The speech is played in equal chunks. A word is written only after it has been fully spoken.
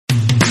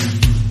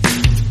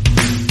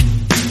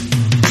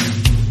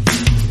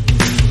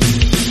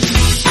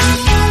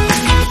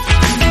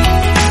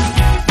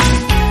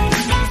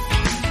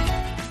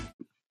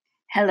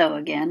Hello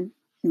again.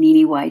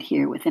 Nini White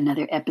here with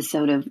another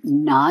episode of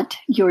Not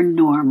Your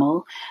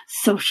Normal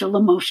Social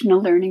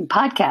Emotional Learning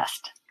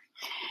Podcast.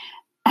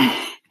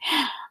 I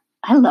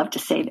love to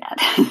say that.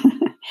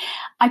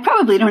 I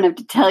probably don't have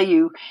to tell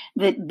you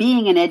that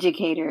being an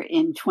educator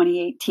in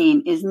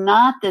 2018 is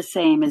not the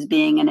same as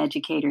being an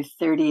educator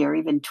 30 or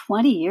even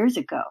 20 years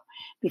ago,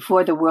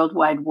 before the World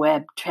Wide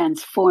Web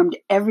transformed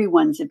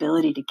everyone's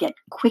ability to get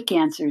quick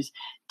answers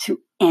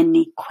to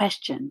any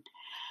question.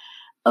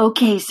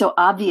 Okay, so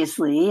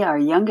obviously our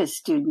youngest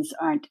students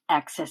aren't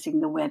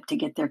accessing the web to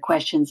get their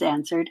questions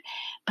answered,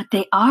 but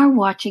they are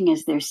watching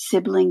as their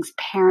siblings,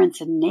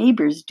 parents, and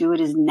neighbors do it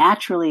as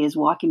naturally as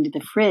walking to the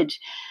fridge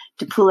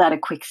to pull out a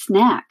quick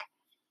snack.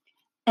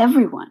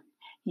 Everyone,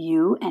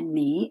 you and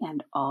me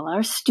and all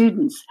our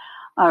students,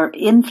 are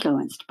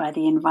influenced by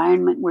the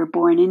environment we're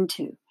born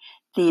into,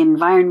 the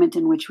environment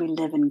in which we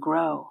live and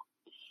grow.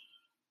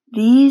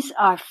 These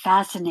are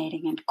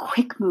fascinating and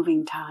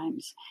quick-moving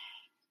times.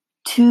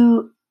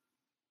 Two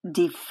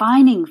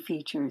defining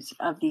features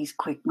of these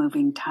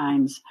quick-moving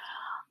times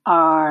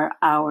are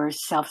our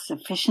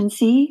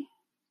self-sufficiency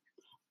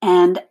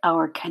and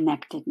our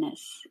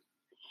connectedness.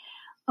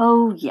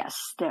 Oh,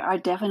 yes, there are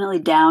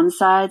definitely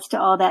downsides to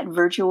all that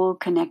virtual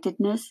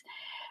connectedness,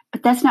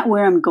 but that's not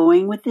where I'm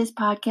going with this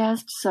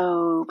podcast,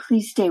 so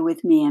please stay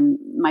with me in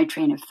my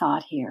train of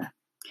thought here.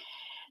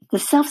 The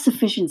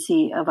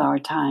self-sufficiency of our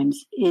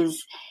times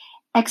is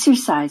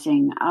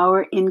exercising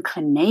our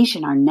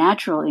inclination, our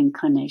natural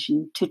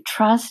inclination to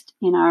trust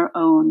in our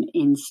own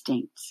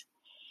instincts.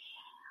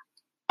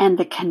 And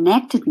the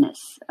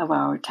connectedness of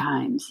our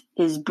times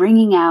is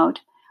bringing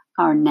out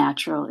our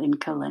natural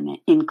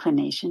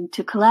inclination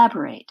to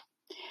collaborate,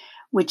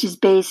 which is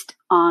based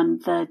on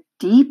the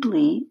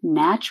deeply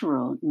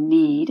natural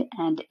need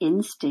and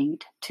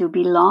instinct to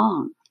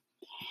belong.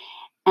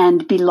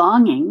 And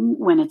belonging,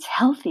 when it's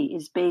healthy,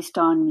 is based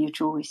on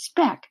mutual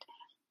respect,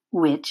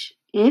 which,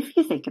 if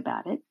you think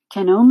about it,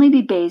 can only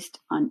be based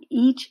on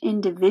each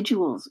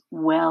individual's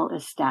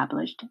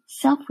well-established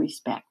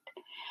self-respect,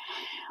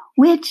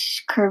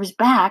 which curves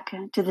back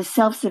to the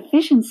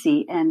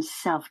self-sufficiency and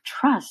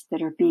self-trust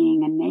that are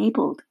being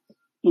enabled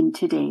in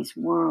today's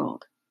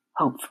world,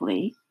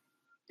 hopefully.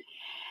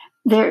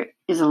 There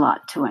is a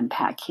lot to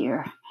unpack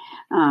here.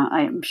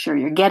 I'm sure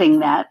you're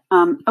getting that.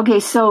 Okay,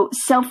 so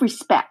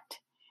self-respect.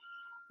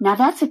 Now,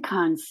 that's a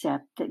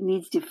concept that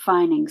needs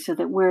defining so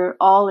that we're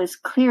all as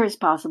clear as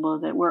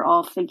possible, that we're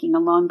all thinking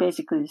along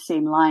basically the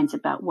same lines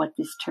about what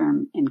this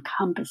term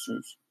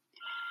encompasses.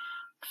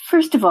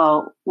 First of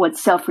all, what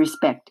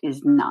self-respect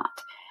is not.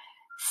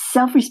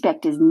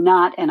 Self-respect is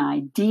not an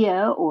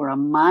idea or a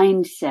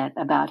mindset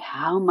about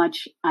how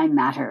much I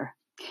matter.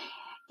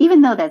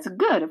 Even though that's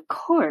good, of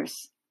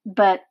course,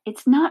 but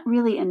it's not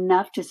really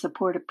enough to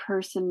support a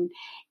person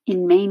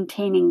in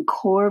maintaining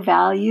core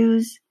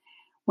values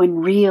when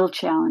real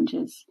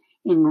challenges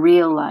in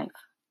real life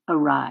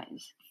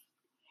arise.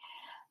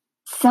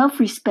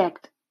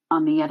 Self-respect,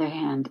 on the other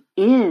hand,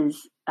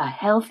 is a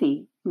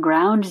healthy,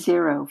 ground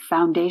zero,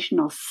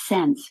 foundational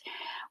sense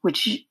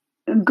which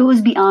goes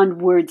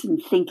beyond words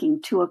and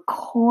thinking to a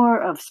core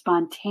of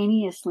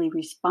spontaneously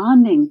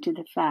responding to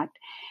the fact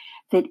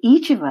that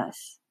each of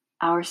us,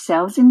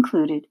 ourselves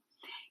included,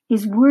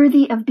 is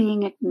worthy of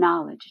being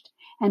acknowledged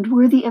and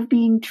worthy of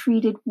being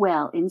treated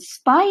well in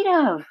spite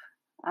of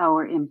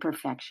our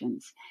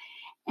imperfections,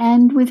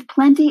 and with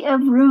plenty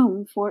of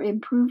room for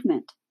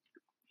improvement.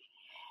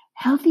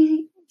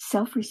 Healthy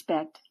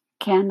self-respect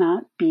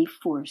cannot be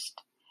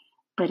forced,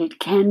 but it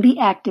can be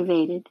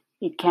activated,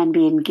 it can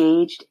be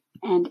engaged,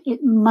 and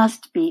it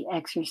must be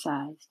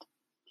exercised.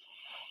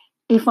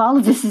 If all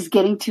of this is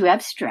getting too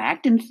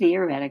abstract and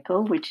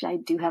theoretical, which I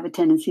do have a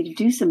tendency to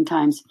do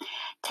sometimes,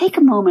 take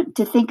a moment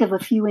to think of a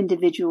few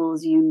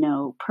individuals you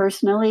know,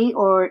 personally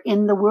or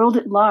in the world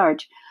at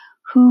large,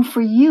 who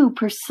for you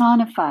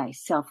personify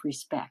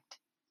self-respect.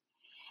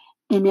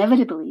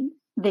 Inevitably,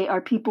 they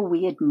are people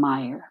we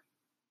admire.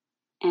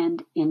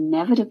 And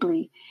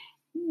inevitably,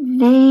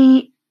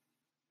 they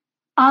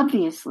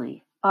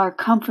obviously are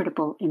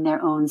comfortable in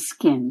their own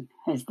skin,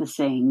 as the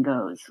saying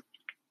goes.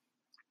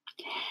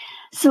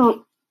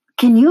 So,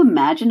 can you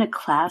imagine a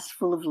class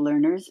full of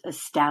learners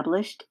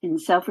established in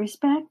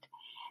self-respect?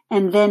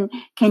 And then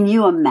can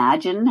you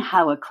imagine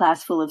how a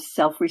class full of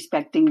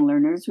self-respecting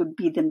learners would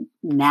be the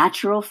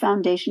natural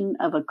foundation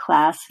of a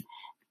class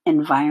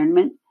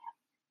environment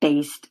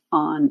based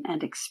on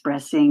and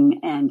expressing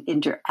and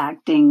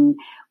interacting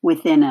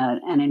within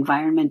an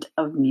environment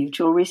of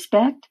mutual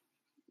respect?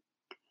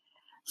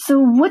 So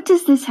what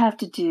does this have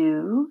to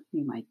do,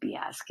 you might be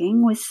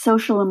asking, with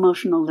social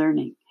emotional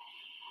learning?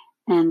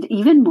 And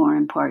even more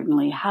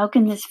importantly, how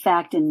can this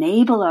fact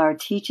enable our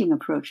teaching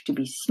approach to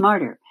be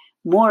smarter,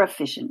 more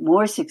efficient,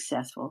 more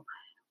successful,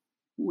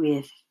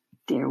 with,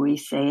 dare we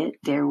say it,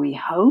 dare we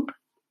hope,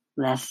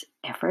 less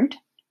effort?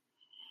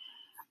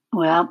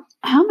 Well,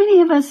 how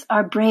many of us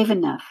are brave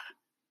enough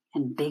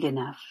and big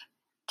enough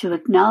to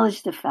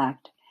acknowledge the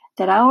fact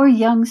that our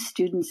young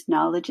students'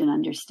 knowledge and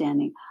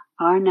understanding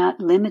are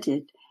not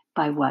limited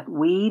by what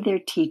we, their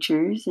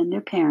teachers and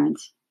their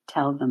parents,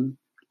 tell them.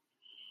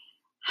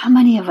 How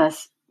many of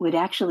us would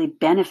actually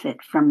benefit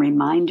from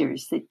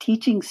reminders that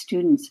teaching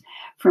students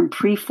from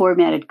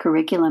pre-formatted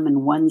curriculum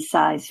and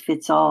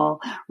one-size-fits-all,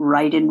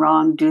 right and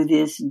wrong, do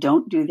this,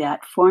 don't do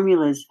that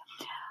formulas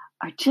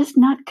are just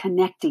not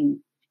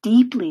connecting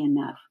deeply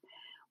enough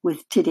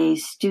with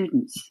today's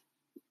students?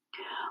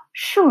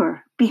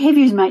 Sure,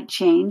 behaviors might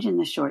change in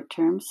the short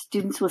term.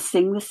 Students will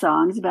sing the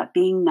songs about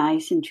being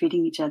nice and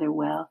treating each other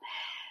well.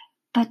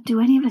 But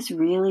do any of us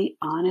really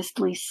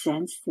honestly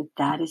sense that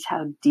that is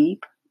how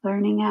deep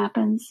learning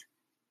happens?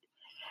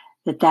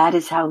 That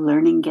is how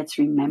learning gets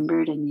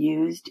remembered and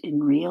used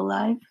in real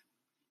life?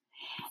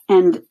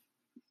 And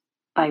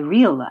by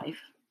real life,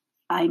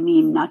 I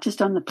mean not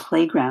just on the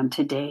playground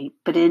today,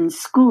 but in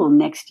school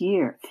next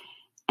year,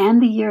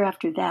 and the year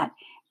after that,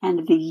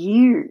 and the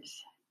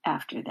years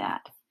after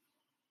that.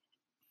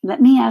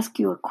 Let me ask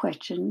you a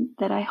question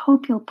that I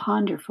hope you'll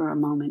ponder for a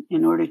moment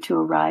in order to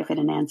arrive at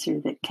an answer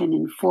that can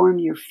inform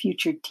your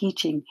future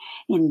teaching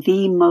in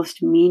the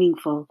most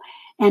meaningful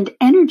and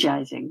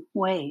energizing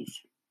ways.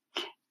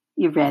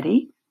 You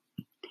ready?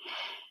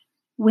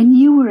 When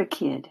you were a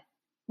kid,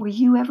 were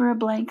you ever a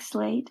blank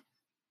slate?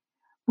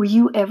 Were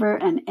you ever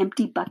an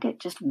empty bucket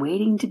just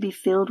waiting to be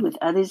filled with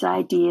others'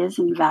 ideas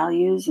and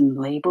values and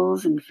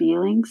labels and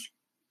feelings?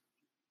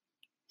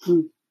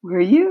 Were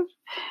you?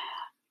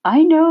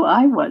 I know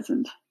I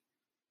wasn't.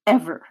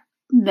 Ever.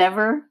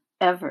 Never,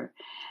 ever.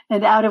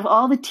 And out of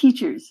all the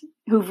teachers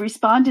who've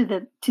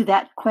responded to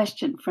that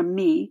question from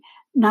me,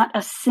 not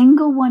a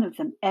single one of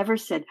them ever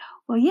said,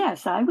 well,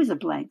 yes, I was a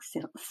blank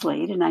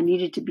slate and I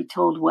needed to be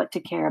told what to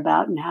care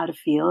about and how to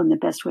feel and the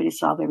best way to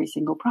solve every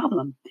single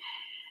problem.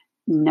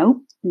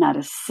 Nope, not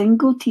a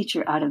single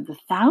teacher out of the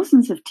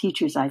thousands of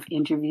teachers I've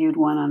interviewed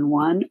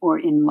one-on-one or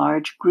in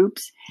large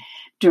groups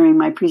during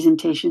my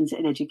presentations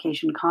at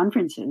education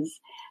conferences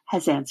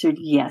has answered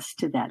yes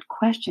to that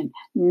question.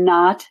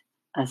 Not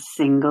a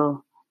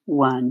single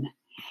one.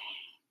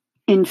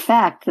 In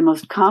fact, the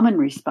most common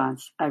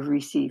response I've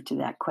received to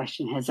that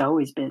question has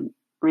always been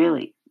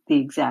really the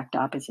exact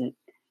opposite.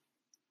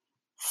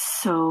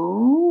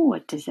 So,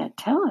 what does that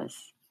tell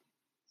us?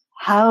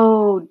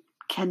 How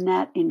can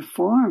that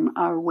inform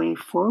our way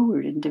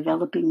forward in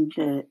developing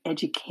the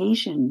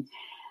education,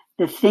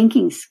 the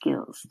thinking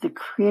skills, the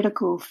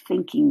critical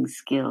thinking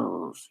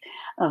skills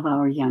of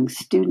our young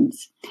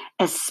students,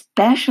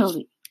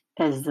 especially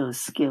as those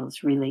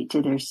skills relate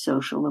to their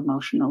social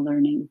emotional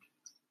learning?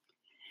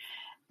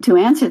 To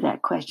answer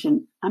that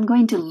question, I'm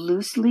going to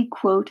loosely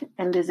quote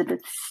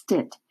Elizabeth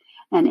Stitt,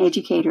 an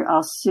educator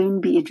I'll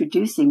soon be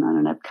introducing on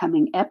an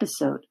upcoming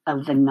episode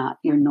of the Not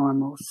Your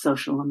Normal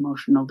Social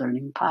Emotional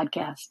Learning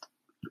podcast.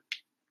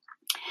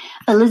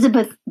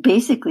 Elizabeth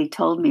basically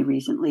told me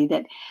recently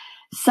that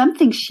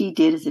something she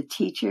did as a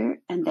teacher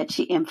and that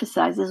she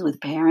emphasizes with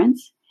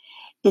parents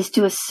is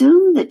to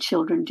assume that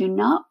children do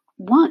not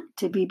want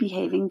to be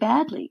behaving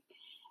badly.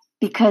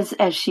 Because,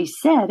 as she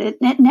said,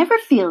 it never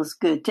feels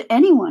good to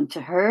anyone,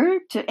 to her,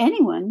 to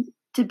anyone,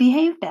 to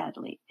behave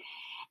badly.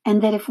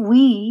 And that if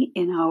we,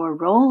 in our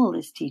role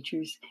as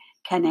teachers,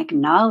 can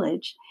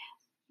acknowledge,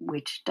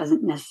 which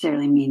doesn't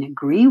necessarily mean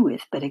agree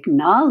with, but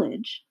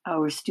acknowledge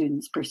our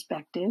students'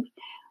 perspective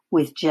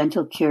with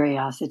gentle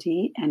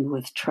curiosity and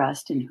with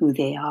trust in who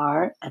they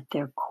are at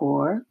their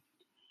core,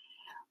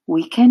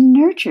 we can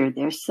nurture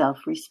their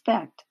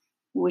self-respect,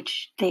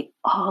 which they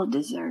all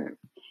deserve,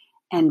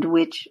 and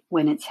which,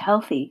 when it's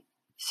healthy,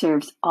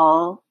 serves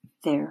all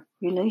their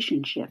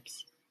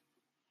relationships.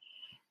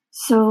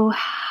 So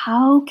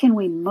how can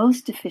we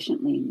most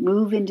efficiently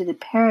move into the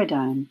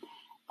paradigm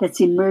that's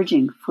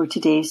emerging for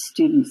today's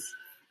students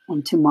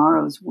and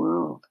tomorrow's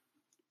world?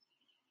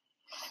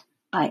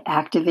 By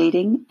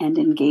activating and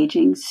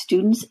engaging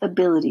students'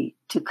 ability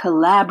to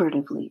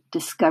collaboratively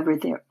discover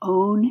their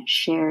own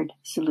shared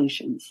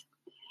solutions,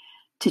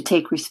 to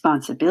take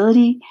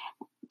responsibility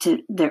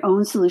to their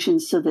own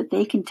solutions so that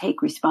they can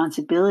take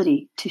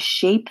responsibility to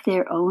shape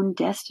their own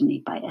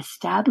destiny by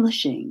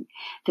establishing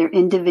their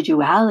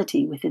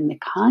individuality within the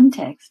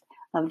context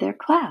of their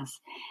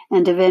class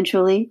and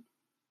eventually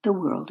the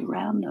world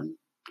around them.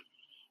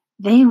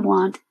 They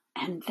want,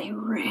 and they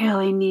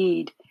really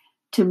need,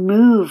 to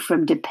move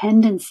from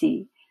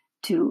dependency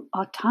to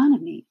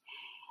autonomy.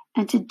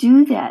 And to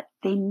do that,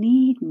 they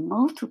need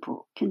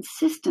multiple,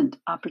 consistent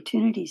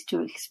opportunities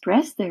to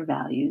express their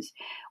values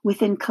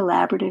within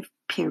collaborative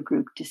peer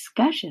group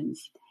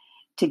discussions,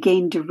 to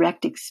gain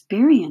direct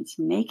experience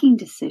making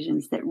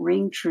decisions that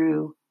ring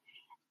true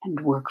and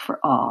work for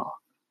all.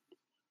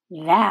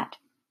 That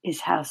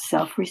is how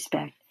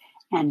self-respect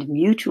and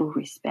mutual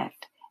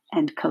respect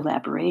and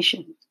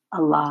collaboration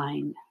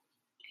align.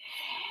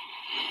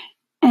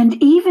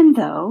 And even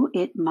though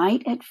it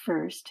might at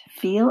first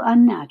feel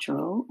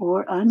unnatural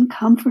or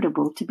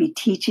uncomfortable to be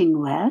teaching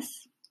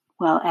less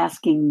while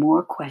asking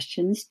more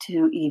questions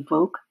to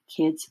evoke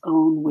kids'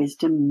 own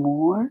wisdom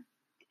more,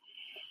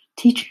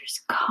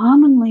 teachers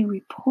commonly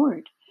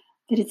report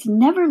that it's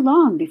never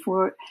long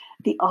before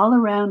the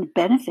all-around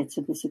benefits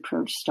of this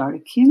approach start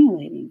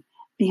accumulating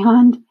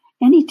beyond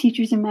any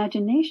teacher's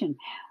imagination,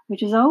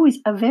 which is always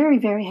a very,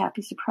 very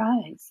happy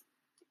surprise.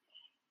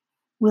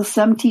 Will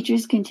some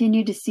teachers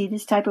continue to see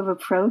this type of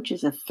approach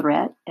as a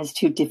threat, as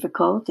too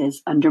difficult,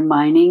 as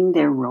undermining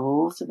their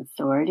roles of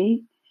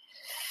authority?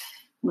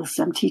 Will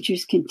some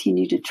teachers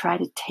continue to try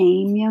to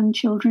tame young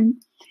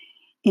children,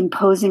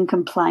 imposing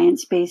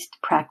compliance-based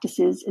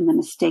practices in the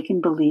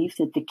mistaken belief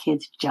that the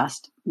kids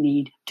just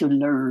need to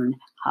learn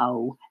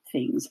how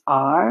things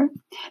are,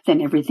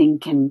 then everything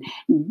can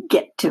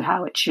get to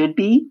how it should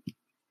be?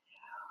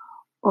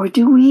 Or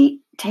do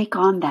we take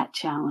on that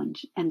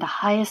challenge and the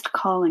highest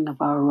calling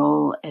of our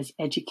role as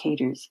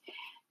educators,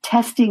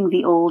 testing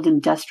the old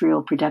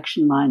industrial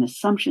production line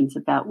assumptions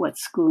about what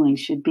schooling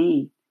should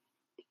be?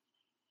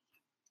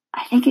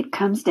 I think it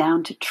comes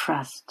down to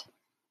trust.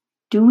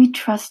 Do we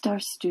trust our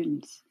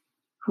students,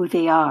 who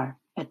they are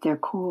at their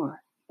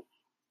core?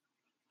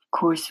 Of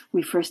course,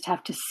 we first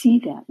have to see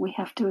that. We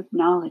have to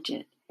acknowledge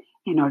it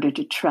in order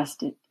to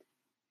trust it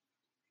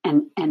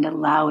and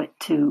allow it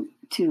to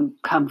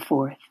come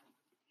forth.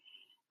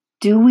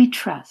 Do we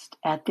trust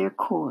at their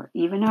core,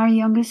 even our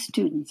youngest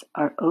students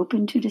are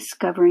open to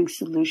discovering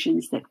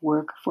solutions that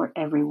work for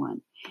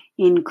everyone,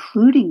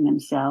 including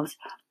themselves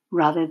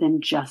rather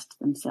than just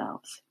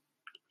themselves?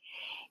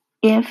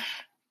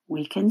 If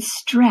we can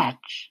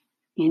stretch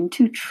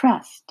into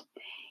trust,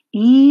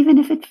 even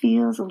if it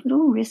feels a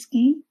little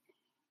risky,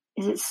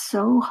 is it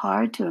so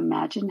hard to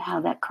imagine how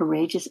that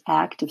courageous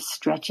act of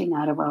stretching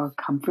out of our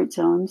comfort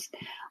zones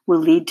will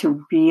lead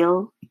to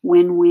real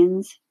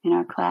win-wins in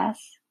our class?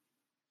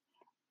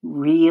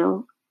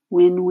 Real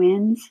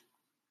win-wins?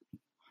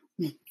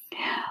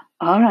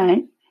 All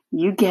right,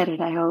 you get it,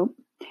 I hope.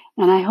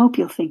 And I hope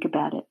you'll think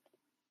about it.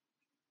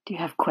 Do you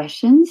have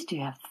questions? Do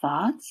you have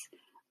thoughts?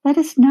 Let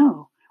us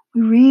know.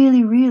 We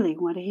really, really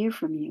want to hear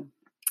from you.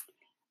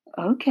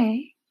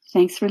 Okay,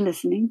 thanks for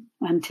listening.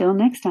 Until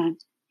next time.